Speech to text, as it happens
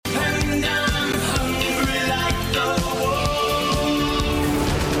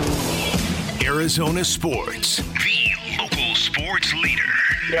Arizona sports, the local sports leader.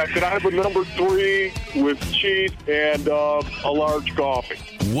 Yeah, could I have a number 3 with cheese and a large coffee?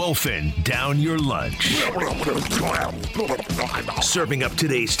 Wolfing down your lunch. Serving up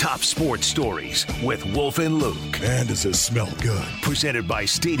today's top sports stories with Wolf and Luke. Man, does it smell good. Presented by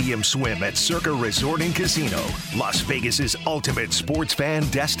Stadium Swim at Circa Resort and Casino, Las Vegas's ultimate sports fan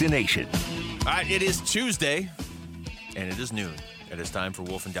destination. All right, it is Tuesday, and it is noon. It is time for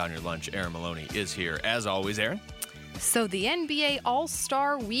Wolfing Down Your Lunch. Aaron Maloney is here, as always. Aaron? So the NBA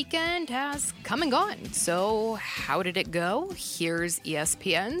All-Star Weekend has come and gone. So how did it go? Here's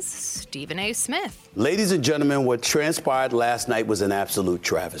ESPN's Stephen A. Smith. Ladies and gentlemen, what transpired last night was an absolute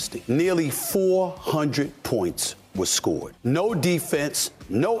travesty. Nearly 400 points were scored. No defense,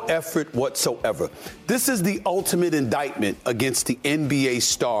 no effort whatsoever. This is the ultimate indictment against the NBA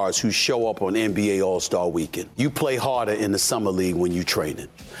stars who show up on NBA All-Star Weekend. You play harder in the summer league when you train it.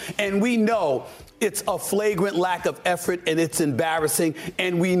 And we know it's a flagrant lack of effort, and it's embarrassing.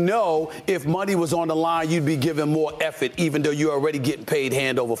 And we know if money was on the line, you'd be giving more effort, even though you're already getting paid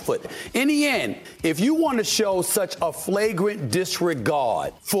hand over foot. In the end, if you want to show such a flagrant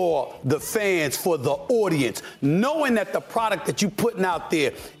disregard for the fans, for the audience, knowing that the product that you're putting out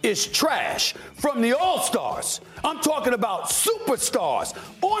there is trash from the All-Stars, I'm talking about superstars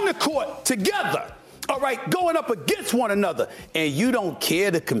on the court together. All right, going up against one another, and you don't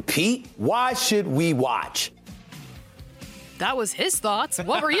care to compete? Why should we watch? That was his thoughts.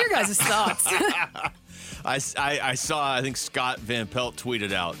 What were your guys' thoughts? I saw, I think Scott Van Pelt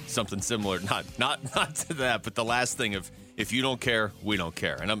tweeted out something similar. Not to that, but the last thing of, if you don't care, we don't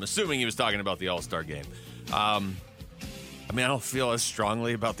care. And I'm assuming he was talking about the All-Star game. I don't feel as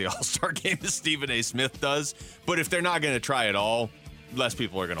strongly about the All-Star game as Stephen A. Smith does. But if they're not going to try at all, less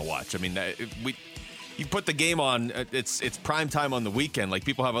people are going to watch. You put the game on, it's prime time on the weekend. Like,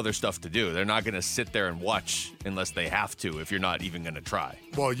 people have other stuff to do. They're not going to sit there and watch unless they have to, if you're not even going to try.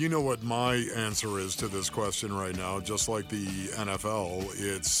 Well, you know what my answer is to this question right now. Just like the NFL,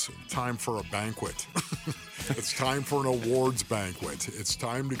 it's time for a banquet. It's time for an awards banquet. It's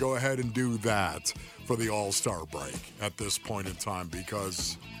time to go ahead and do that for the All-Star break at this point in time,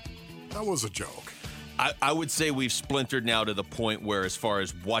 because that was a joke. I would say we've splintered now to the point where, as far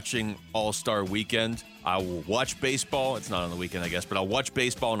as watching All-Star Weekend, I will watch baseball. It's not on the weekend, I guess, but I'll watch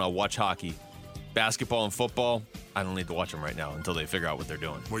baseball and I'll watch hockey. Basketball and football, I don't need to watch them right now until they figure out what they're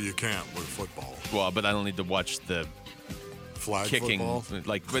doing. Well, you can't with football. Well, but I don't need to watch the flag kicking,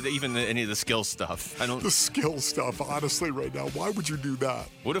 football? but even any of the skill stuff. The skill stuff, honestly, right now, why would you do that?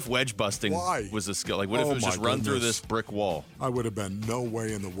 What if wedge busting was a skill? Like, what if it was just run through this brick wall? I would have been, no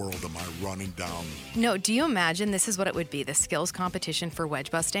way in the world am I running down. No, do you imagine this is what it would be? The skills competition for wedge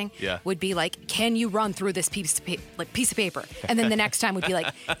busting would be like, can you run through this piece of paper? And then the next time would be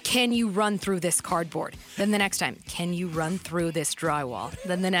like, can you run through this cardboard? Then the next time, can you run through this drywall?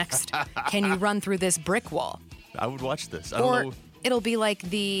 Then the next, can you run through this brick wall? I would watch this. I don't know. It'll be like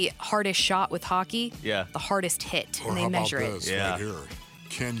the hardest shot with hockey. Yeah. The hardest hit, or and they measure it. Yeah. Right here.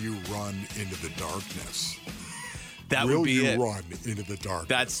 Can you run into the darkness? That Will would be you it. Run into the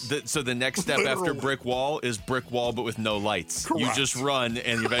darkness? So the next step after brick wall is brick wall, but with no lights. Correct. You just run,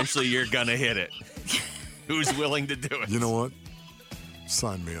 and eventually you're gonna hit it. Who's willing to do it? You know what?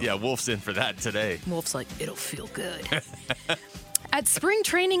 Sign me up. Yeah, Wolf's in for that today. Wolf's like, it'll feel good. At spring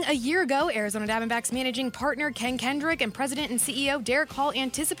training a year ago, Arizona Diamondbacks managing partner Ken Kendrick and president and CEO Derek Hall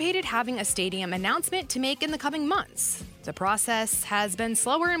anticipated having a stadium announcement to make in the coming months. The process has been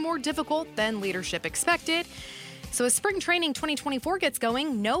slower and more difficult than leadership expected. So as spring training 2024 gets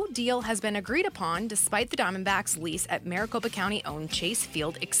going, no deal has been agreed upon despite the Diamondbacks' lease at Maricopa County-owned Chase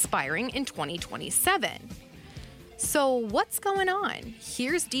Field expiring in 2027. So what's going on?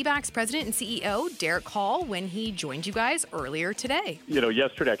 Here's D-backs president and CEO Derek Hall when he joined you guys earlier today.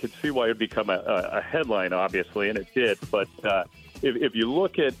 Yesterday I could see why it would become a headline, obviously, and it did. But if you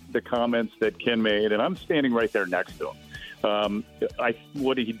look at the comments that Ken made, and I'm standing right there next to him,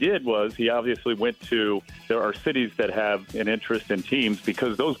 what he did was he obviously went to, there are cities that have an interest in teams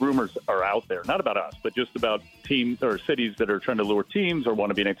because those rumors are out there, not about us, but just about teams or cities that are trying to lure teams or want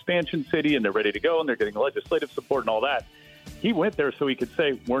to be an expansion city and they're ready to go and they're getting legislative support and all that. He went there so he could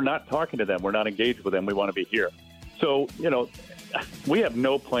say, we're not talking to them. We're not engaged with them. We want to be here. So, we have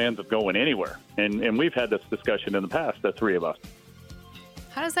no plans of going anywhere. And we've had this discussion in the past, the three of us.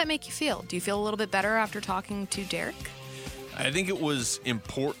 How does that make you feel? Do you feel a little bit better after talking to Derek? I think it was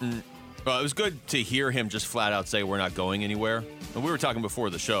important. Well, it was good to hear him just flat out say we're not going anywhere. And we were talking before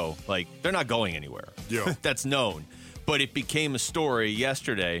the show, like, they're not going anywhere. Yeah. That's known. But it became a story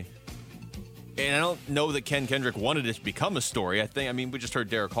yesterday. and I don't know that Ken Kendrick wanted it to become a story. We just heard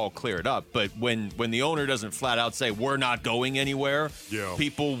Derek Hall clear it up. But when the owner doesn't flat out say, we're not going anywhere,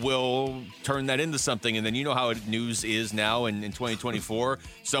 people will turn that into something. And then you know how news is now in 2024.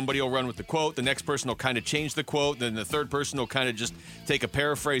 Somebody will run with the quote. The next person will kind of change the quote. Then the third person will kind of just take a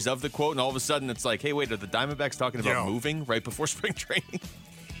paraphrase of the quote. And all of a sudden it's like, hey, wait, are the Diamondbacks talking about moving right before spring training?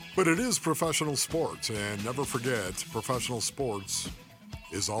 But it is professional sports. And never forget, professional sports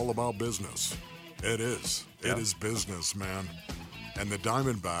is all about business. It is. It is business, man. And the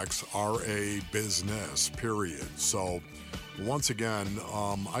Diamondbacks are a business, period. So, once again,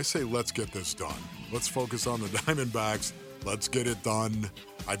 I say let's get this done. Let's focus on the Diamondbacks. Let's get it done.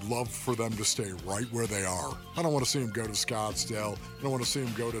 I'd love for them to stay right where they are. I don't want to see them go to Scottsdale. I don't want to see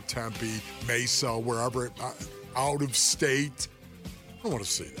them go to Tempe, Mesa, wherever, out of state. I don't want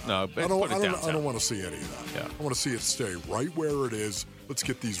to see that. No, I don't want to see any of that. Yeah. I want to see it stay right where it is. Let's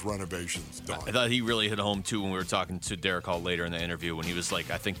get these renovations done. I thought he really hit home, too, when we were talking to Derek Hall later in the interview, when he was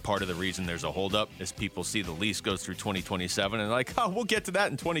like, I think part of the reason there's a holdup is people see the lease goes through 2027 and like, oh, we'll get to that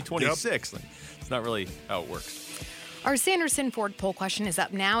in 2026. Like, it's not really how it works. Our Sanderson Ford poll question is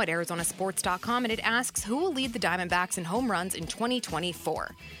up now at ArizonaSports.com, and it asks, who will lead the Diamondbacks in home runs in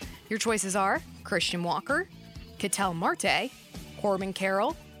 2024? Your choices are Christian Walker, Ketel Marte, Corbin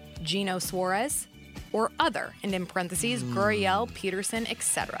Carroll, Gino Suarez, or other, and in parentheses, Gurriel, Peterson,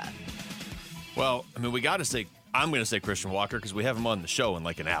 etc. Well, we got to say, I'm going to say Christian Walker because we have him on the show in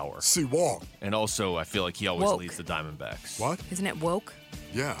like an hour. See, Walk. And also, I feel like he always leads the Diamondbacks. What? Isn't it Woke?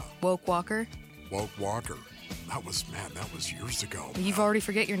 Yeah. Woke Walker? Woke Walker. That was years ago. You've already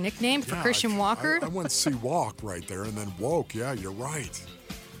forget your nickname for Christian Walker? I went see Walk right there and then Woke. Yeah, you're right.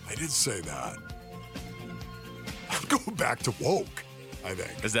 I did say that. I'm going back to Woke, I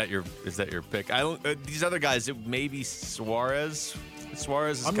think. Is that your pick? I don't. These other guys, maybe Suarez.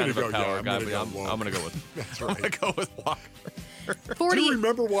 Suarez is kind of a power guy, but I'm going to go with. That's right. I'm going to go with Walker. 40. Do you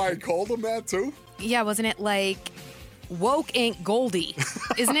remember why I called him that too? Yeah, wasn't it like Woke ain't Goldie?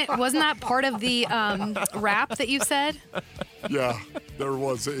 Isn't it? Wasn't that part of the rap that you said? Yeah, there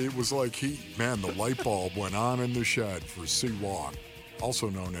was. It was like the light bulb went on in the shed for C. Walk, also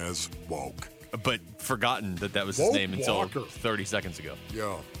known as Woke. But forgotten that was his Woke name until Walker. 30 seconds ago.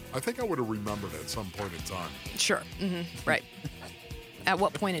 Yeah, I think I would have remembered at some point in time. Sure. Mm-hmm. Right. At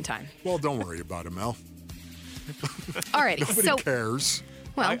what point in time? Well, don't worry about it, Mel. Alrighty. Nobody cares.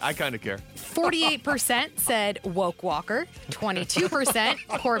 Well, I kind of care. 48% said Woke Walker, 22%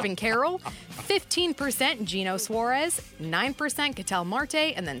 Corbin Carroll, 15% Gino Suarez, 9% Ketel Marte,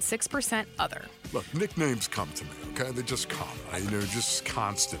 and then 6% other. Look, nicknames come to me, okay? They just come. Just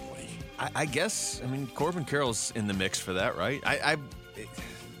constantly. I guess, Corbin Carroll's in the mix for that, right?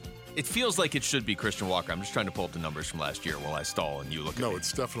 It feels like it should be Christian Walker. I'm just trying to pull up the numbers from last year while I stall and you look at me. No,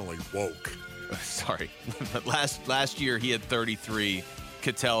 it's definitely Woke. Sorry. But last year he had 33.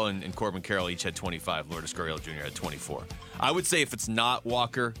 Ketel and Corbin Carroll each had 25. Lourdes Gurriel Jr. had 24. I would say if it's not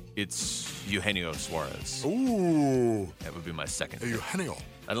Walker, it's Eugenio Suarez. Ooh. That would be my second. Eugenio.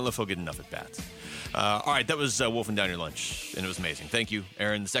 I don't know if he'll get enough at bats. All right, that was Wolfing Down Your Lunch, and it was amazing. Thank you,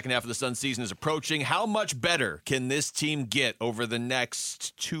 Aaron. The second half of the Sun season is approaching. How much better can this team get over the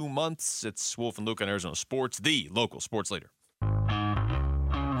next 2 months? It's Wolf and Luke on Arizona Sports, the local sports leader.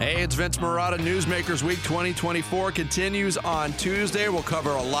 Hey, it's Vince Marotta. Newsmakers Week 2024 continues on Tuesday. We'll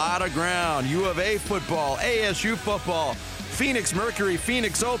cover a lot of ground. U of A football, ASU football, Phoenix Mercury,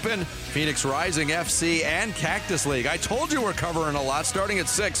 Phoenix Open, Phoenix Rising FC, and Cactus League. I told you we're covering a lot starting at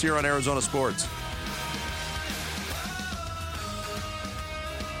 6 here on Arizona Sports.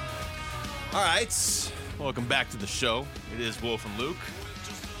 All right, welcome back to the show. It is Wolf and Luke.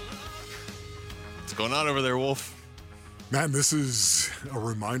 What's going on over there, Wolf? Man, this is a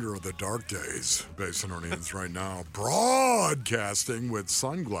reminder of the dark days, based on our names right now. Broadcasting with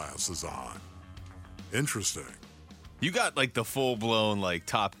sunglasses on. Interesting. You got like the full-blown like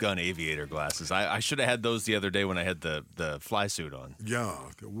Top Gun aviator glasses. I should have had those the other day when I had the fly suit on. Yeah.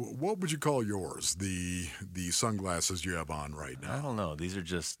 What would you call yours? The sunglasses you have on right now? I don't know. These are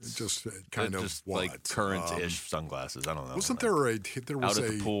just kind of just what? like current-ish sunglasses. I don't know. Wasn't there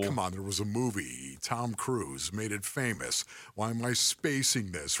come on, there was a movie, Tom Cruise made it famous. Why am I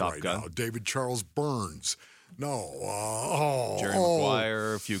spacing this Top right Gun? now? David Charles Burns. No. Jerry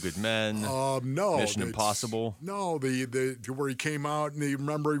Maguire, A Few Good Men. No. Mission Impossible. No, the where he came out and you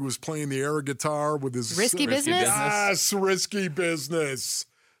remember he was playing the air guitar with his Risky Business? Yes, Risky Business.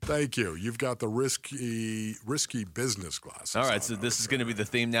 Thank you. You've got the risky business glasses. All right, so this is going to be the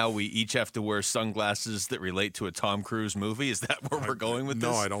theme now. We each have to wear sunglasses that relate to a Tom Cruise movie. Is that where we're going with this?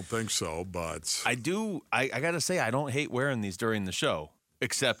 No, I don't think so, but I do. I got to say, I don't hate wearing these during the show.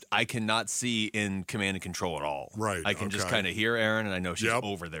 except I cannot see in command and control at all. Right. I can just kind of hear Erin, and I know she's Yep.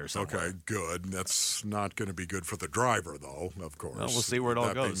 over there somewhere. Okay, good. That's not going to be good for the driver, though, of course. Well, we'll see where it all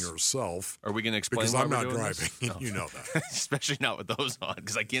that goes. Being yourself. Are we going to explain Because why I'm we're not doing driving. this? No. You know that. Especially not with those on,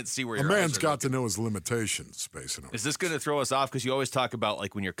 because I can't see where A your man's eyes are got looking. to know his limitations, basically. Is this going to throw us off? Because you always talk about,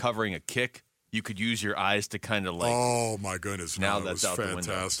 like, when you're covering a kick, you could use your eyes to kind of, like... Oh, my goodness. Now no, that's it out was the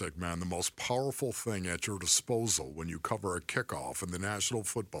window. fantastic, man. The most powerful thing at your disposal when you cover a kickoff in the National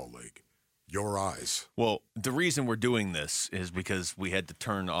Football League. Your eyes. Well, the reason we're doing this is because we had to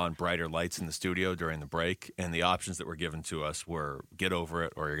turn on brighter lights in the studio during the break, and the options that were given to us were get over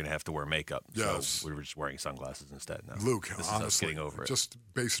it or you're going to have to wear makeup. Yes. So we were just wearing sunglasses instead now. Luke, this honestly, is us getting over it. just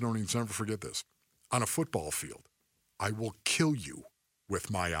base audience, never forget this. On a football field, I will kill you with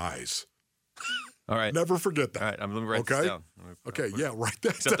my eyes. All right. Never forget that. All right, I'm going to write this down. Okay, yeah, write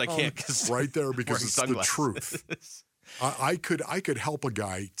that Except down. I can't 'cause right there because wearing it's sunglasses. the truth. I could help a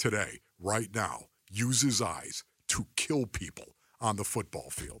guy today, right now, use his eyes to kill people on the football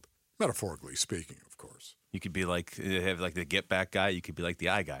field. Metaphorically speaking, of course. You could be like, have like the get back guy. You could be like the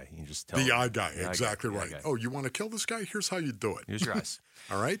eye guy. You just tell The him. eye guy, The eye exactly guy, the eye right. guy. Oh, you want to kill this guy? Here's how you do it. Here's your eyes.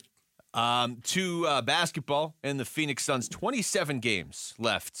 All right? To basketball and the Phoenix Suns, 27 games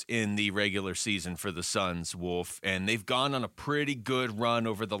left in the regular season for the Suns, Wolf, and they've gone on a pretty good run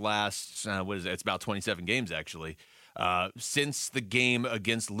over the last, it's about 27 games actually, since the game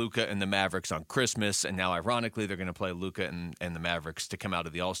against Luka and the Mavericks on Christmas, and now ironically they're going to play Luka and the Mavericks to come out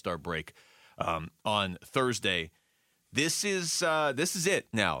of the All-Star break on Thursday. This is it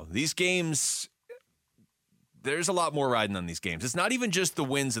now. These games... There's a lot more riding on these games. It's not even just the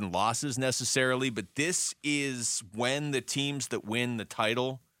wins and losses necessarily, but this is when the teams that win the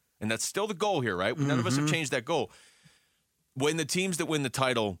title, and that's still the goal here, right? None of us have changed that goal. When the teams that win the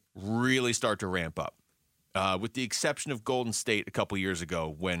title really start to ramp up, with the exception of Golden State a couple years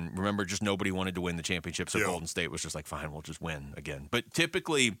ago when, remember, just nobody wanted to win the championship, so Golden State was just like, fine, we'll just win again. But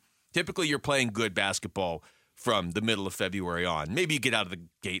typically you're playing good basketball from the middle of February on. Maybe you get out of the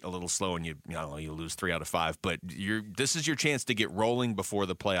gate a little slow and you lose 3 out of 5, but this is your chance to get rolling before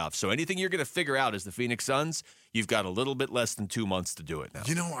the playoffs. So anything you're going to figure out as the Phoenix Suns, you've got a little bit less than 2 months to do it now.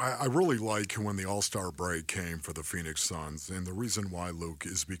 You know, I really like when the All-Star break came for the Phoenix Suns, and the reason why, Luke,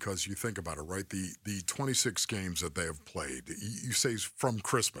 is because you think about it, right? The 26 games that they have played, you say from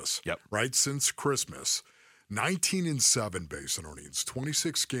Christmas, right? Since Christmas, 19-7 base earnings,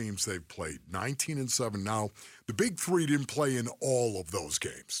 26 games they've played, 19-7. Now, the big three didn't play in all of those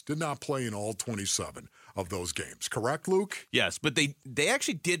games, did not play in all 27 of those games. Correct, Luke? Yes, but they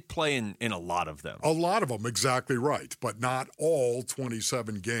actually did play in a lot of them. A lot of them, exactly right, but not all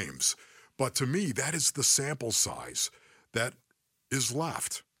 27 games. But to me, that is the sample size that is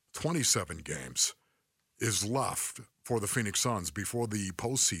left. 27 games is left for the Phoenix Suns before the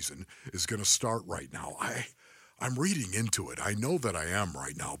postseason is going to start right now. I'm reading into it. I know that I am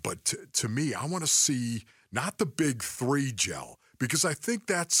right now, but to me, I want to see not the big three gel, because I think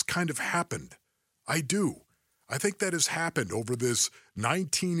that's kind of happened. I do. I think that has happened over this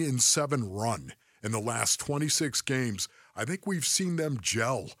 19-7 run in the last 26 games. I think we've seen them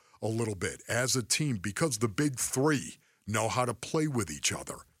gel a little bit as a team because the big three know how to play with each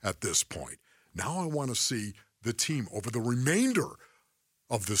other at this point. Now I want to see the team over the remainder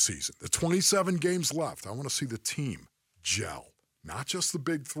of the season, the 27 games left. I want to see the team gel, not just the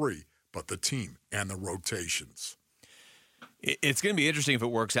big three, but the team and the rotations. It's going to be interesting if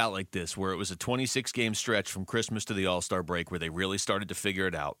it works out like this, where it was a 26-game stretch from Christmas to the All-Star break where they really started to figure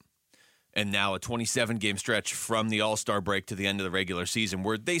it out. And now a 27-game stretch from the All-Star break to the end of the regular season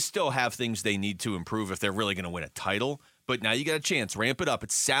where they still have things they need to improve if they're really going to win a title. But now you got a chance. Ramp it up.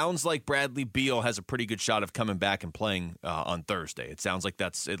 It sounds like Bradley Beal has a pretty good shot of coming back and playing on Thursday. It sounds like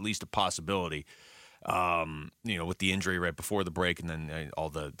that's at least a possibility, with the injury right before the break and then all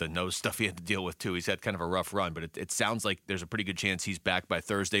the nose stuff he had to deal with too. He's had kind of a rough run, but it sounds like there's a pretty good chance he's back by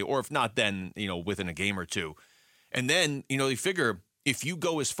Thursday, or if not then, within a game or two. And then, you figure if you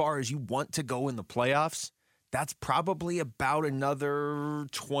go as far as you want to go in the playoffs, that's probably about another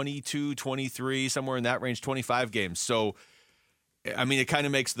 22, 23, somewhere in that range, 25 games. So, I mean, it kind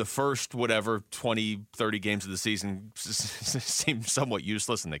of makes the first, 20, 30 games of the season seem somewhat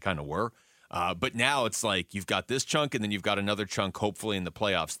useless, and they kind of were. But now it's like you've got this chunk, and then you've got another chunk, hopefully, in the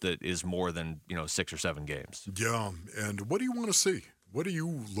playoffs that is more than, 6 or 7 games. Yeah, and what do you want to see? What are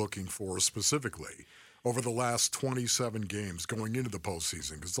you looking for specifically over the last 27 games going into the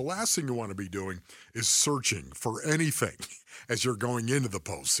postseason? Because the last thing you want to be doing is searching for anything as you're going into the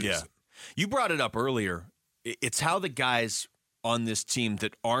postseason. Yeah. You brought it up earlier. It's how the guys on this team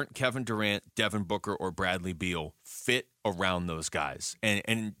that aren't Kevin Durant, Devin Booker, or Bradley Beal fit around those guys.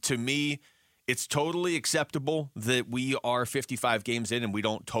 And to me, it's totally acceptable that we are 55 games in and we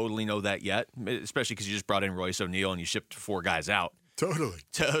don't totally know that yet, especially because you just brought in Royce O'Neal and you shipped 4 guys out.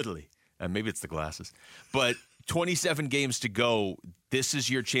 Totally. Maybe it's the glasses. But 27 games to go, this is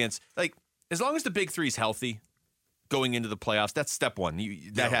your chance. Like, as long as the big three is healthy going into the playoffs, that's step one.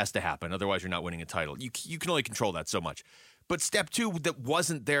 That has to happen. Otherwise, you're not winning a title. You can only control that so much. But step two that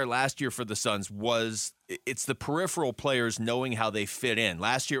wasn't there last year for the Suns it's the peripheral players knowing how they fit in.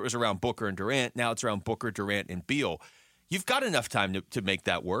 Last year it was around Booker and Durant. Now it's around Booker, Durant, and Beal. You've got enough time to make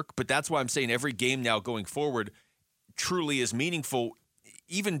that work, but that's why I'm saying every game now going forward truly is meaningful,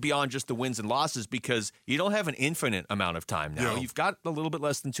 even beyond just the wins and losses, because you don't have an infinite amount of time now. You've got a little bit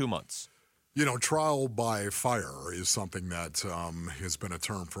less than 2 months. You know, trial by fire is something that has been a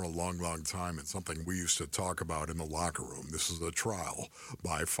term for a long, long time, and something we used to talk about in the locker room. This is a trial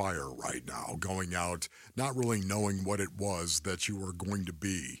by fire right now, going out, not really knowing what it was that you were going to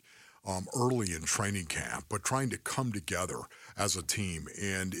be early in training camp, but trying to come together as a team.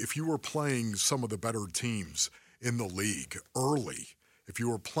 And if you were playing some of the better teams in the league early, if you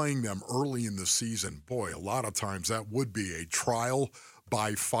were playing them early in the season, boy, a lot of times that would be a trial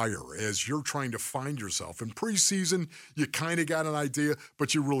by fire as you're trying to find yourself. In preseason, you kind of got an idea,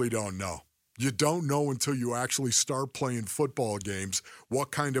 but you really don't know. You don't know until you actually start playing football games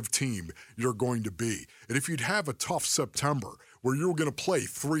what kind of team you're going to be. And if you'd have a tough September where you were going to play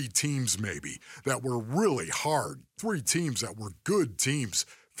 3 teams maybe that were really hard, 3 teams that were good teams,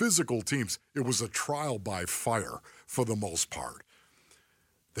 physical teams, it was a trial by fire for the most part.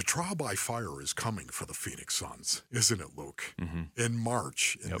 The trial by fire is coming for the Phoenix Suns, isn't it, Luke? Mm-hmm. In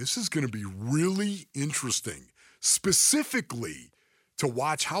March. And this is going to be really interesting, specifically to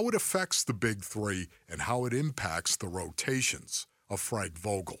watch how it affects the big three and how it impacts the rotations of Frank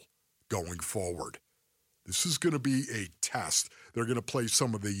Vogel going forward. This is going to be a test. They're going to play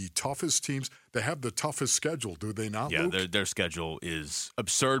some of the toughest teams. They have the toughest schedule, do they not, Luke? Yeah, their schedule is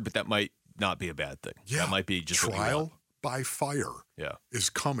absurd, but that might not be a bad thing. Yeah. That might be just trial by fire is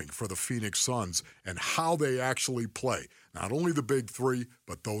coming for the Phoenix Suns and how they actually play. Not only the big three,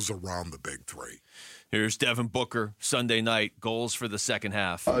 but those around the big three. Here's Devin Booker, Sunday night, goals for the second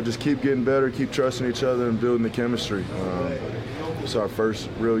half. Just keep getting better, keep trusting each other and building the chemistry. It's our first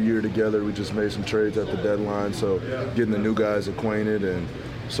real year together. We just made some trades at the deadline, so getting the new guys acquainted, and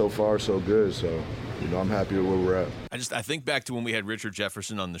so far so good. So, I'm happy with where we're at. I think back to when we had Richard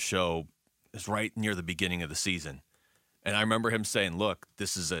Jefferson on the show. It's right near the beginning of the season. And I remember him saying, look,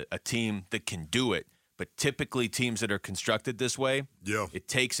 this is a team that can do it, but typically teams that are constructed this way, it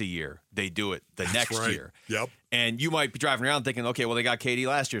takes a year. They do it the next year. Yep. And you might be driving around thinking, okay, well, they got KD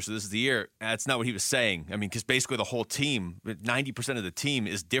last year, so this is the year. That's not what he was saying. I mean, because basically the whole team, 90% of the team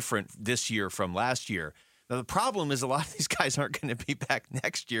is different this year from last year. Now, the problem is a lot of these guys aren't going to be back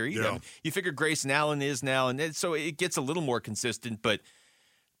next year either. Yeah. I mean, you figure Grayson Allen is now, and so it gets a little more consistent, but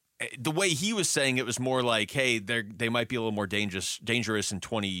the way he was saying it was more like, hey, they might be a little more dangerous in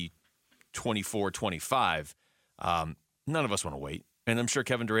 2024, 25. None of us want to wait. And I'm sure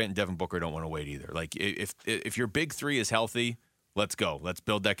Kevin Durant and Devin Booker don't want to wait either. Like, if your big three is healthy, let's go. Let's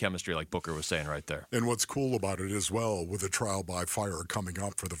build that chemistry like Booker was saying right there. And what's cool about it as well, with a trial by fire coming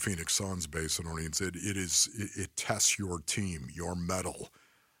up for the Phoenix Suns, Basin Orleans, it tests your team, your mettle.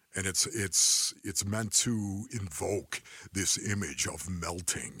 And it's meant to invoke this image of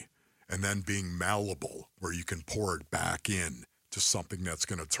melting and then being malleable, where you can pour it back in to something that's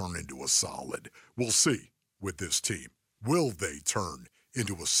going to turn into a solid. We'll see with this team. Will they turn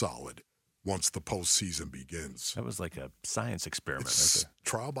into a solid once the postseason begins? That was like a science experiment. It's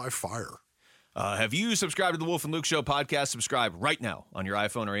trial by fire. Have you subscribed to the Wolf and Luke Show podcast? Subscribe right now on your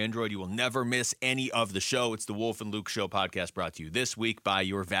iPhone or Android. You will never miss any of the show. It's the Wolf and Luke Show podcast, brought to you this week by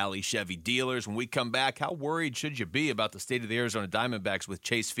your Valley Chevy dealers. When we come back, how worried should you be about the state of the Arizona Diamondbacks with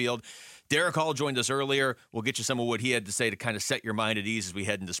Chase Field? Derek Hall joined us earlier. We'll get you some of what he had to say to kind of set your mind at ease as we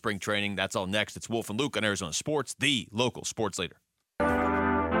head into spring training. That's all next. It's Wolf and Luke on Arizona Sports, the local sports leader.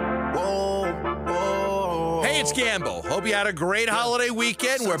 Hey, it's Gamble. Hope you had a great holiday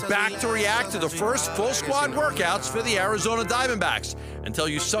weekend. We're back to react to the first full squad workouts for the Arizona Diamondbacks and tell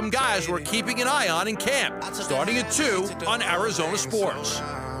you some guys we're keeping an eye on in camp, starting at 2 on Arizona Sports.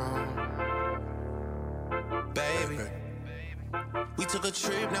 Baby, we took a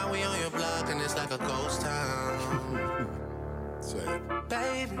trip, now we on your block, and it's like a ghost town. Say it.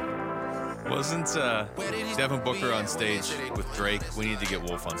 Baby, Wasn't Devin Booker on stage with Drake? We need to get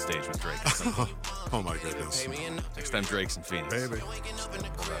Wolf on stage with Drake. Oh my goodness! Next time Drake's in Phoenix. Baby.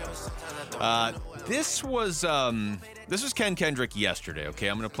 This was Ken Kendrick yesterday. Okay,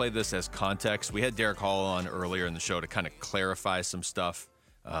 I'm going to play this as context. We had Derek Hall on earlier in the show to kind of clarify some stuff.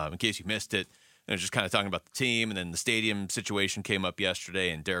 In case you missed it, and just kind of talking about the team, and then the stadium situation came up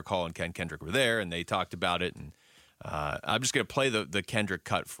yesterday, and Derek Hall and Ken Kendrick were there, and they talked about it. And I'm just going to play the Kendrick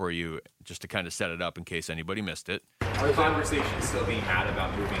cut for you just to kind of set it up in case anybody missed it. Are conversations still being had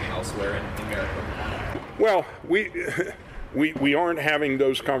about moving elsewhere in America? Well, we aren't having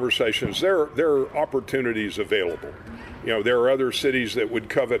those conversations. There are opportunities available. You know, there are other cities that would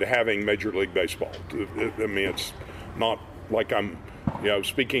covet having Major League Baseball. I mean, it's not like I'm,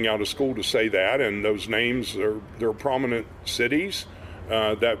 speaking out of school to say that. And those names they're prominent cities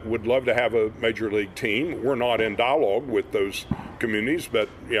that would love to have a Major League team. We're not in dialogue with those communities, but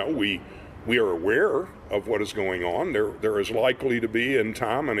we are aware of what is going on. There is likely to be in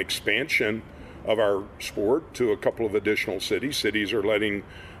time an expansion of our sport to a couple of additional cities. Cities are letting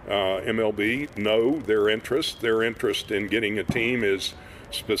MLB know their interest. Their interest in getting a team is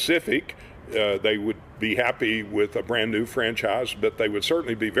specific. They would be happy with a brand new franchise, but they would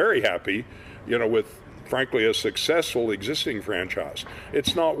certainly be very happy, with, frankly, a successful existing franchise.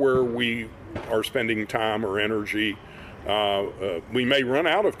 It's not where we are spending time or energy. We may run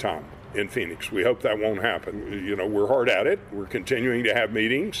out of time in Phoenix. We hope that won't happen. We're hard at it. We're continuing to have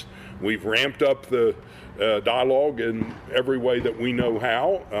meetings. We've ramped up the dialogue in every way that we know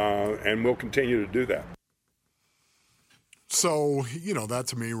how, and we'll continue to do that. So, that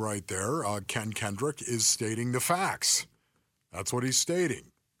to me right there, Ken Kendrick is stating the facts. That's what he's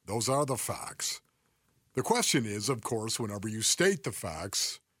stating. Those are the facts. The question is, of course, whenever you state the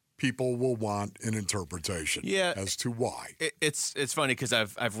facts, people will want an interpretation as to why. It's funny because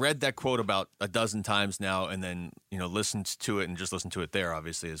I've read that quote about a dozen times now, and then listened to it and just listened to it there,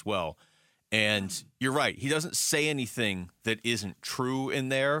 obviously, as well. And you're right. He doesn't say anything that isn't true in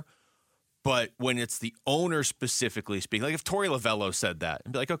there. But when it's the owner specifically speaking, like if Torey Lovello said that,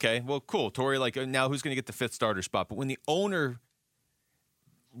 I'd be like, okay, well, cool. Torey, now who's going to get the fifth starter spot? But when the owner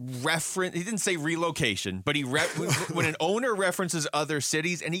he didn't say relocation, but when an owner references other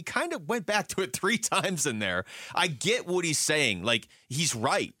cities, and he kind of went back to it 3 times in there, I get what he's saying. Like, he's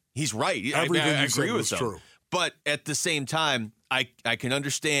right. He's right. Everything I he said agree with was him. true. But at the same time, I can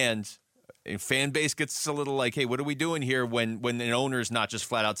understand. And fan base gets a little like, hey, what are we doing here when an owner is not just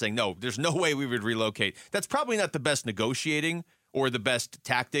flat out saying, no, there's no way we would relocate. That's probably not the best negotiating or the best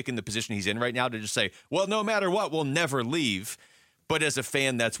tactic in the position he's in right now, to just say, well, no matter what, we'll never leave. But as a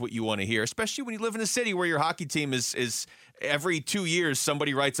fan, that's what you want to hear, especially when you live in a city where your hockey team is every 2 years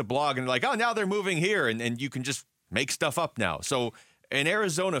somebody writes a blog and they're like, oh, now they're moving here, and you can just make stuff up now. So an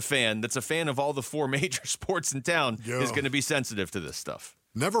Arizona fan that's a fan of all the 4 major sports in town is going to be sensitive to this stuff.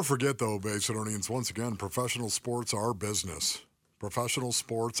 Never forget, though, Basedonians, once again, professional sports are business. Professional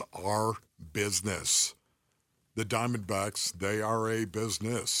sports are business. The Diamondbacks, they are a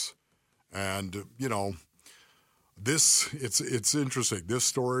business. And, it's interesting. This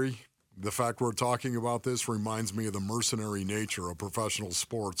story, the fact we're talking about this, reminds me of the mercenary nature of professional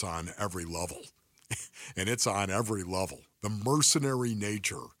sports on every level. And it's on every level. The mercenary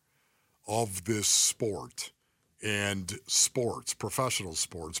nature of this sport. And sports, professional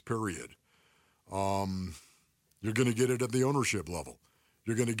sports, period. You're going to get it at the ownership level.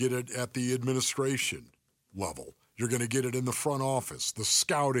 You're going to get it at the administration level. You're going to get it in the front office, the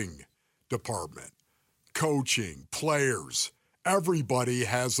scouting department, coaching, players. Everybody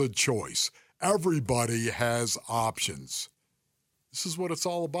has a choice. Everybody has options. This is what it's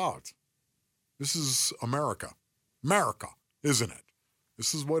all about. This is America. America, isn't it?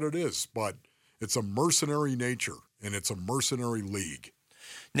 This is what it is, but it's a mercenary nature, and it's a mercenary league.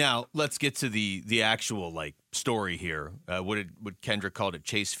 Now, let's get to the actual story here. What Kendrick called it,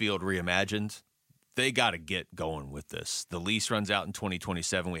 Chase Field reimagined. They got to get going with this. The lease runs out in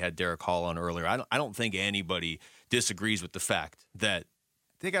 2027. We had Derek Hall on earlier. I don't think anybody disagrees with the fact that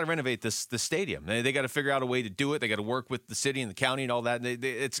they got to renovate this stadium. They got to figure out a way to do it. They got to work with the city and the county and all that.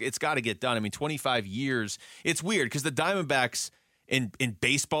 It's got to get done. I mean, 25 years. It's weird because the Diamondbacks, in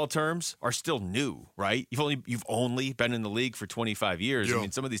baseball terms, are still new, right? You've only been in the league for 25 years. Yeah. I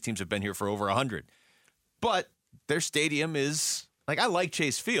mean, some of these teams have been here for over 100. But their stadium is, I like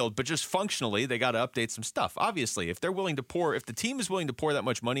Chase Field, but just functionally, they got to update some stuff. Obviously, if the team is willing to pour that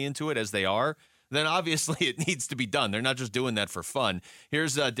much money into it as they are, then obviously it needs to be done. They're not just doing that for fun.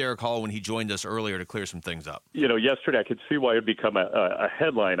 Here's Derek Hall when he joined us earlier to clear some things up. Yesterday I could see why it would become a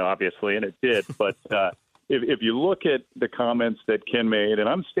headline, obviously, and it did. But if you look at the comments that Ken made, and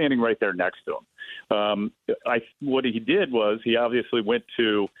I'm standing right there next to him, what he did was he obviously went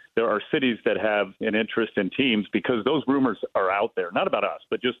to there are cities that have an interest in teams because those rumors are out there, not about us,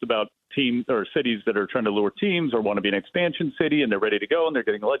 but just about teams or cities that are trying to lure teams or want to be an expansion city and they're ready to go and they're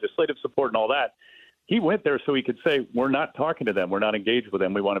getting legislative support and all that. He went there so he could say, we're not talking to them. We're not engaged with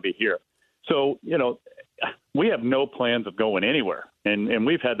them. We want to be here. So, we have no plans of going anywhere. And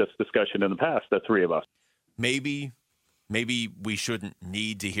we've had this discussion in the past, the three of us. Maybe we shouldn't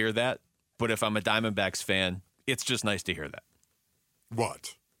need to hear that. But if I'm a Diamondbacks fan, it's just nice to hear that.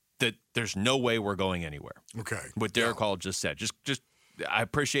 What? That there's no way we're going anywhere. Okay. What Derek Hall just said. Just I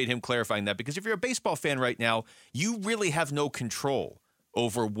appreciate him clarifying that because if you're a baseball fan right now, you really have no control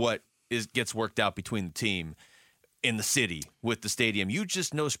over what gets worked out between the team in the city with the stadium. You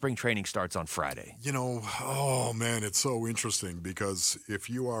just know spring training starts on Friday. Oh man, it's so interesting because if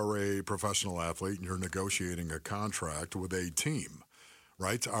you are a professional athlete and you're negotiating a contract with a team,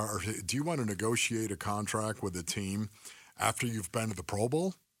 right? Do you want to negotiate a contract with a team after you've been to the Pro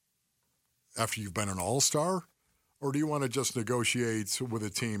Bowl? After you've been an All-Star? Or do you want to just negotiate with a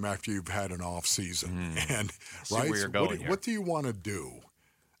team after you've had an off season? And right? Where you're going here. What do you want to do?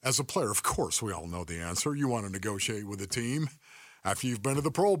 As a player, of course, we all know the answer. You want to negotiate with a team after you've been to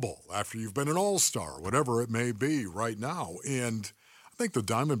the Pro Bowl, after you've been an All-Star, whatever it may be right now. And I think the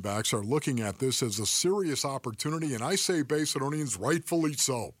Diamondbacks are looking at this as a serious opportunity, and I say Basedonians rightfully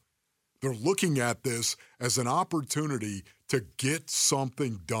so. They're looking at this as an opportunity to get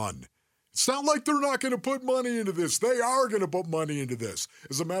something done. It's not like they're not going to put money into this. They are going to put money into this.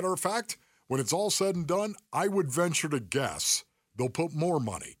 As a matter of fact, when it's all said and done, I would venture to guess they'll put more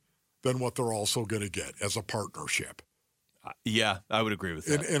money than what they're also going to get as a partnership. Yeah, I would agree with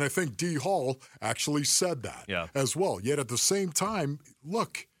that. And I think D. Hall actually said that as well. Yet at the same time,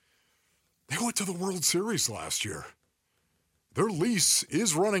 look, they went to the World Series last year. Their lease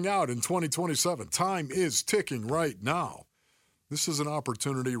is running out in 2027. Time is ticking right now. This is an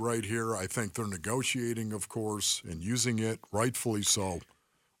opportunity right here. I think they're negotiating, of course, and using it, rightfully so,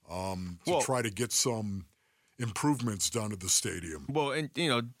 to try to get some improvements done at the stadium. Well, and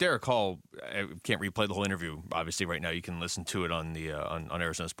Derek Hall, I can't replay the whole interview. Obviously, right now you can listen to it on the on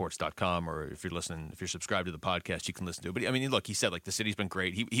ArizonaSports.com, or if you're subscribed to the podcast, you can listen to it. But I mean, look, he said like the city's been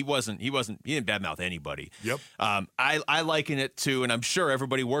great. He didn't badmouth anybody. Yep. I liken it to, and I'm sure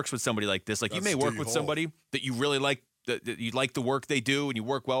everybody works with somebody like this. Like you may work with somebody that you really like. That you like the work they do and you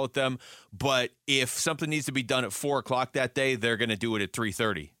work well with them, but if something needs to be done at 4:00 that day, they're going to do it at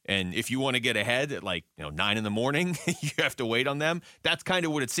 3:30. And if you want to get ahead at 9 in the morning, you have to wait on them. That's kind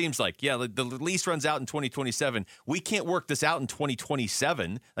of what it seems like. Yeah, the lease runs out in 2027. We can't work this out in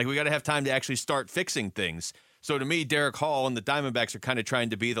 2027. Like we got to have time to actually start fixing things. So to me, Derek Hall and the Diamondbacks are kind of trying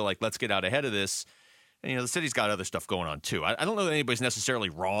to be the let's get out ahead of this. And, the city's got other stuff going on, too. I don't know that anybody's necessarily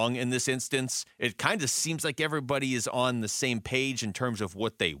wrong in this instance. It kind of seems like everybody is on the same page in terms of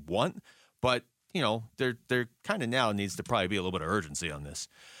what they want. But, there kind of now needs to probably be a little bit of urgency on this.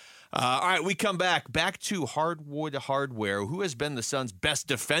 All right, we come back to Hardwood Hardware, who has been the Suns' best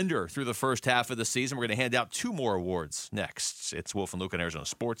defender through the first half of the season. We're going to hand out 2 more awards next. It's Wolf and Luke on Arizona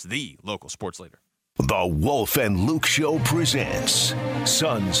Sports, the local sports leader. The Wolf and Luke Show presents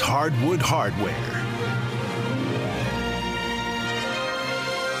Suns Hardwood Hardware.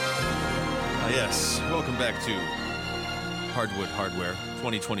 Yes, welcome back to Hardwood Hardware,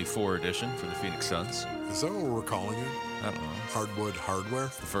 2024 edition for the Phoenix Suns. Is that what we're calling it? I don't know. Hardwood Hardware?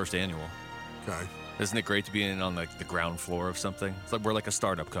 The first annual. Okay. Isn't it great to be on the ground floor of something? It's like we're like a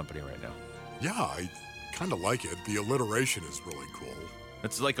startup company right now. Yeah, I kind of like it. The alliteration is really cool.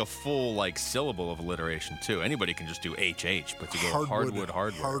 It's like a full syllable of alliteration too. Anybody can just do HH, but to go Hardwood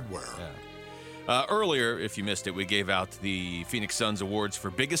Hardware. Yeah. Earlier, if you missed it, we gave out the Phoenix Suns awards for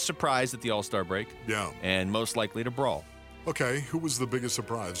biggest surprise at the All-Star break. Yeah. And most likely to brawl. Okay, who was the biggest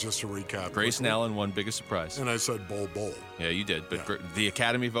surprise, just to recap? Grayson Allen won biggest surprise. And I said Bol Bol. Yeah, you did, but the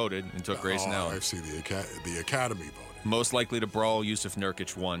Academy voted and took Grayson Allen. I see the Academy voted. Most likely to brawl, Yusuf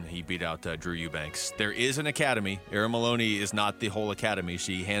Nurkic won. He beat out Drew Eubanks. There is an academy. Erin Maloney is not the whole academy.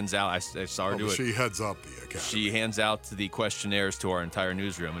 She hands out, I saw her do it. She heads up the academy. She hands out the questionnaires to our entire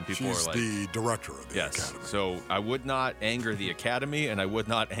newsroom, and people She's are like... the director of the academy. So I would not anger the academy, and I would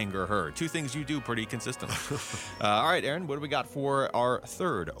not anger her. 2 things you do pretty consistently. All right, Aaron, what do we got for our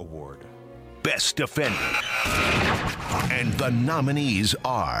 3rd award? Best Defender. And the nominees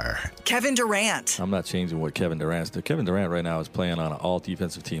are... Kevin Durant. I'm not changing what Kevin Durant's doing. Kevin Durant right now is playing on an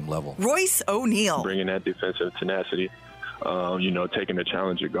all-defensive team level. Royce O'Neal. Bringing that defensive tenacity taking the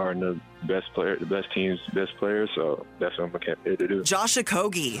challenge of guarding the best player, the best team's best players. So that's what I'm here to do. Josh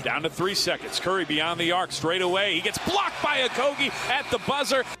Okogie. Down to 3 seconds. Curry beyond the arc, straight away. He gets blocked by Okogie at the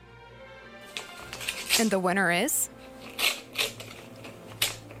buzzer. And the winner is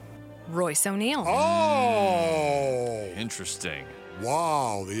Royce O'Neal. Oh! Interesting.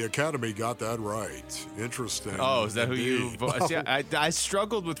 Wow, the Academy got that right. Interesting. Oh, is that indeed. who you... See, I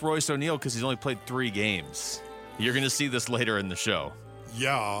struggled with Royce O'Neal because he's only played 3 games. You're going to see this later in the show.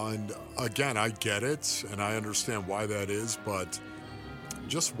 Yeah, and again, I get it, and I understand why that is, but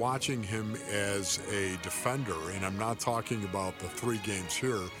just watching him as a defender, and I'm not talking about the 3 games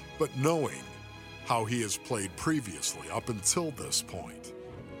here, but knowing how he has played previously up until this point.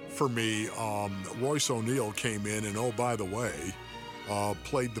 For me, Royce O'Neal came in and, oh, by the way,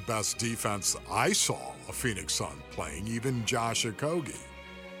 played the best defense I saw a Phoenix Sun playing, even Josh Okogie.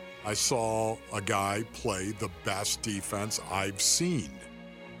 I saw a guy play the best defense I've seen.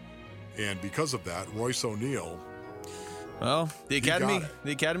 And because of that, Royce O'Neal. Well, the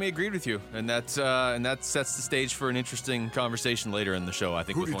Academy agreed with you, and that sets the stage for an interesting conversation later in the show. I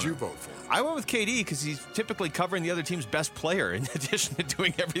think. Who did you vote for? I went with KD because he's typically covering the other team's best player in addition to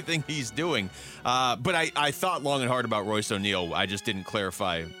doing everything he's doing. But I thought long and hard about Royce O'Neal. I just didn't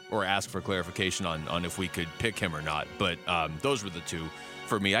clarify or ask for clarification on if we could pick him or not. But those were the 2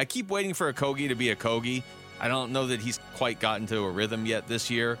 for me. I keep waiting for Okogie to be Okogie. I don't know that he's quite gotten to a rhythm yet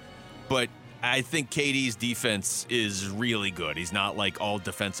this year, but I think KD's defense is really good. He's not like all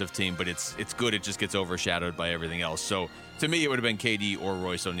defensive team, but it's good. It just gets overshadowed by everything else. So to me, it would have been KD or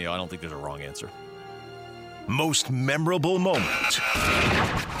Royce O'Neal. I don't think there's a wrong answer. Most memorable moment.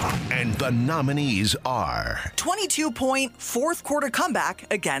 And the nominees are 22-point fourth quarter comeback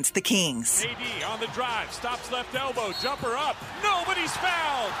against the Kings. KD on the drive, stops left elbow, jumper up. Nobody's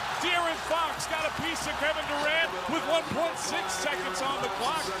fouled. De'Aaron Fox got a piece of Kevin Durant with 1.6 seconds on the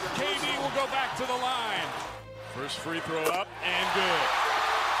clock. KD will go back to the line. First free throw up and good.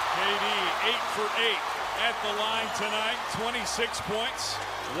 KD 8 for 8 at the line tonight. 26 points.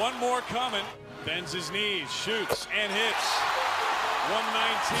 One more coming. Bends his knees, shoots, and hits.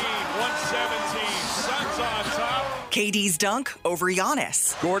 119, 117, Suns on top. KD's dunk over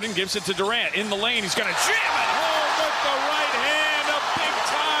Giannis. Gordon gives it to Durant in the lane. He's going to jam it home with the right hand. A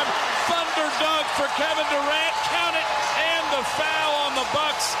big-time thunder dunk for Kevin Durant. Count it, and the foul on the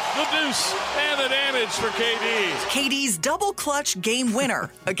Bucks. The deuce and the damage for KD. KD's double clutch game winner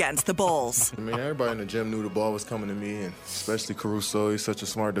against the Bulls. I mean, everybody in the gym knew the ball was coming to me, and especially Caruso. He's such a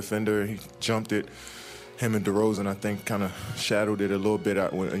smart defender. He jumped it. Him and DeRozan, I think, kind of shadowed it a little bit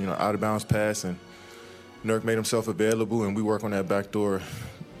out of bounds pass, and Nurk made himself available, and we work on that back door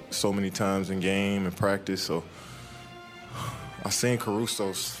so many times in game and practice. So I seen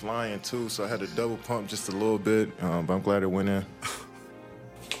Caruso flying too, so I had to double pump just a little bit, but I'm glad it went in.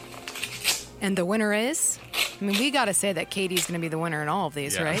 And the winner is? I mean, we got to say that KD's going to be the winner in all of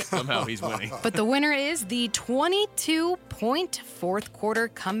these, right? Somehow he's winning. But the winner is the 22-point fourth quarter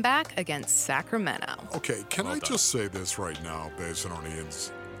comeback against Sacramento. Okay, can I just say this right now,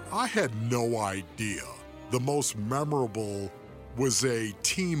 Basinonians? I had no idea the most memorable was a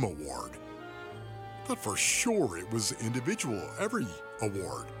team award. I thought for sure it was individual. Every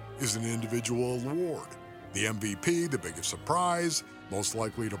award is an individual award. The MVP, the biggest surprise, most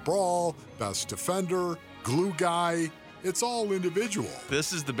likely to brawl, best defender, glue guy. It's all individual.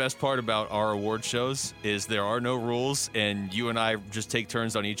 This is the best part about our award shows is there are no rules, and you and I just take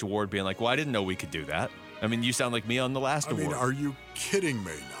turns on each award being like, well, I didn't know we could do that. I mean, you sound like me on the last award. I mean, are you kidding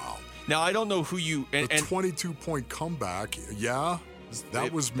me now? Now, I don't know who you... The 22-point comeback, yeah,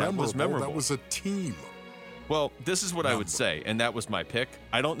 that was memorable. That was a team. Well, this is what I would say, and that was my pick.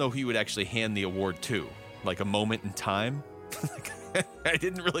 I don't know who you would actually hand the award to, like a moment in time. I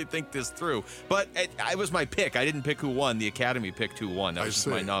didn't really think this through, but it was my pick. I didn't pick who won. The Academy picked who won. That was just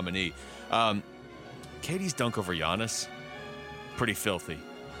my nominee. KD's dunk over Giannis, pretty filthy.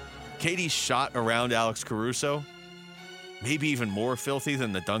 KD's shot around Alex Caruso, maybe even more filthy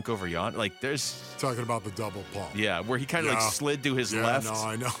than the dunk over Giannis. Like, there's... Talking about the double pump. Yeah, where he kind of like slid to his left. No,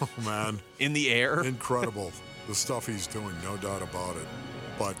 I know, man. In the air. Incredible. The stuff he's doing, no doubt about it.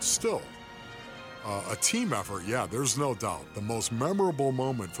 But still... a team effort, yeah, there's no doubt. The most memorable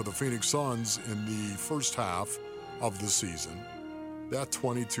moment for the Phoenix Suns in the first half of the season, that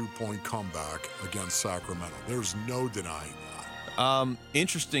 22-point comeback against Sacramento. There's no denying that.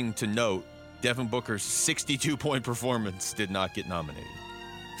 Interesting to note, Devin Booker's 62-point performance did not get nominated.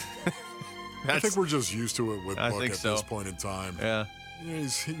 I think we're just used to it with Book at this point in time. Yeah.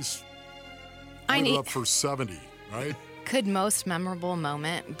 He's up for 70, right? Could most memorable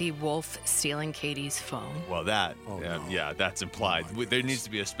moment be Wolf stealing Katie's phone? Well, yeah, that's implied. There needs to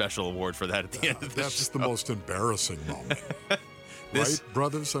be a special award for that at the end of the show. That's the most embarrassing moment. Right,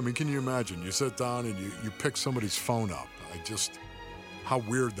 brothers? I mean, can you imagine? You sit down and you pick somebody's phone up. How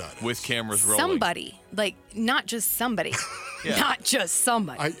weird that is. With cameras rolling. Somebody. Like, not just somebody. Yeah. Not just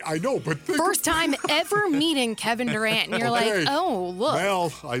somebody. I know, but first time ever meeting Kevin Durant, and you're like, oh, look.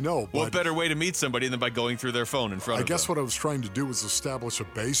 Well, I know. But what better way to meet somebody than by going through their phone in front of them? I guess what I was trying to do was establish a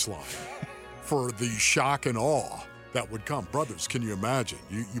baseline for the shock and awe that would come. Brothers, can you imagine?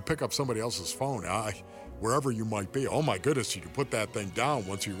 You pick up somebody else's phone, wherever you might be. Oh, my goodness, you can put that thing down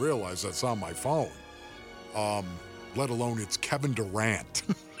once you realize that's on my phone. Let alone it's Kevin Durant.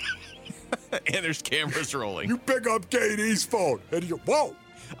 And there's cameras rolling. You pick up KD's phone, and you whoa.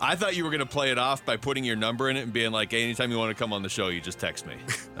 I thought you were going to play it off by putting your number in it and being like, hey, anytime you want to come on the show, you just text me.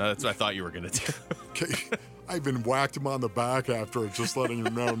 That's what I thought you were going to do. Okay. I even whacked him on the back after, just letting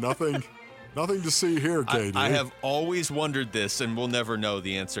him know nothing to see here, KD. I have always wondered this, and we'll never know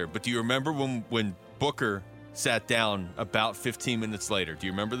the answer. But do you remember when Booker sat down about 15 minutes later? Do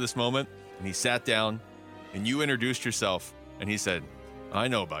you remember this moment? And he sat down, and you introduced yourself, and he said, I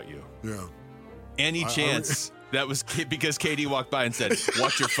know about you. Yeah. Any chance that was because KD walked by and said,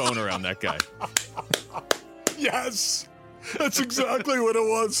 watch your phone around that guy? Yes. That's exactly what it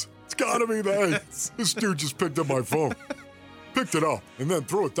was. It's got to be that. This dude just picked up my phone. Picked it up and then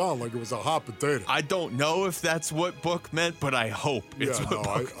threw it down like it was a hot potato. I don't know if that's what Book meant, but I hope it's what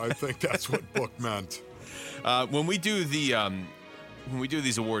Book I think that's what Book meant. When we do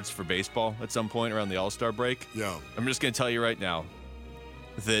these awards for baseball at some point around the All-Star break, I'm just going to tell you right now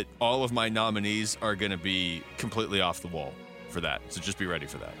that all of my nominees are going to be completely off the wall for that. So just be ready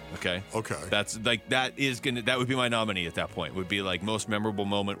for that, okay? Okay. That's like that would be my nominee at that point. Would be like most memorable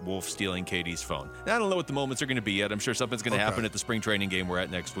moment, Wolf stealing KD's phone. Now, I don't know what the moments are going to be yet. I'm sure something's going to happen at the spring training game we're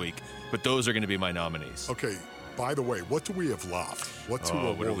at next week, but those are going to be my nominees. Okay. By the way, what do we have left? What two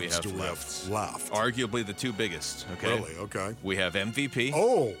awards do we have left? Arguably the two biggest, okay? Really? Okay. We have MVP.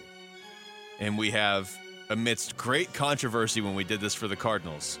 Oh. And we have, amidst great controversy when we did this for the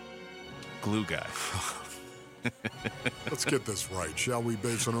Cardinals, Glue Guy. Let's get this right, shall we,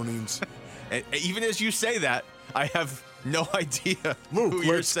 Basinonians? Even as you say that, I have no idea Luke, who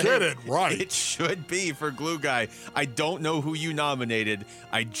you're let's saying. get it right. It should be for Glue Guy. I don't know who you nominated.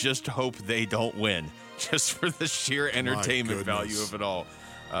 I just hope they don't win, just for the sheer entertainment value of it all.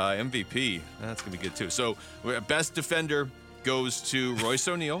 MVP, that's going to be good too. So, best defender goes to Royce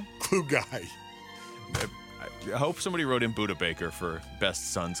O'Neal. Glue Guy. I hope somebody wrote in Buda Baker for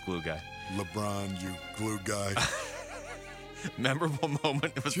best Suns Glue Guy. LeBron, you glue guy. Memorable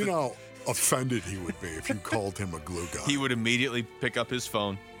moment. Do you know how offended he would be if you called him a glue guy? He would immediately pick up his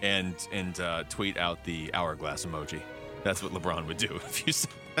phone and tweet out the hourglass emoji. That's what LeBron would do if you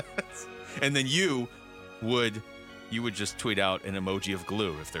said that. And then you would just tweet out an emoji of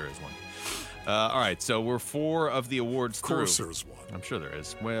glue if there is one. All right, so we're 4 of the awards through. Of course there's one. I'm sure there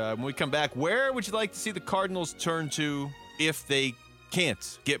is. When we come back, where would you like to see the Cardinals turn to if they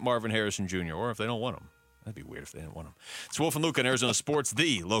can't get Marvin Harrison Jr., or if they don't want him? That'd be weird if they didn't want him. It's Wolf and Luke on Arizona Sports,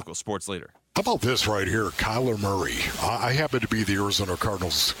 the local sports leader. How about this right here, Kyler Murray? I happen to be the Arizona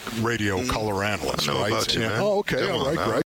Cardinals radio color analyst, I know right? about you, man. Oh, okay. Come All on right, now. Greg.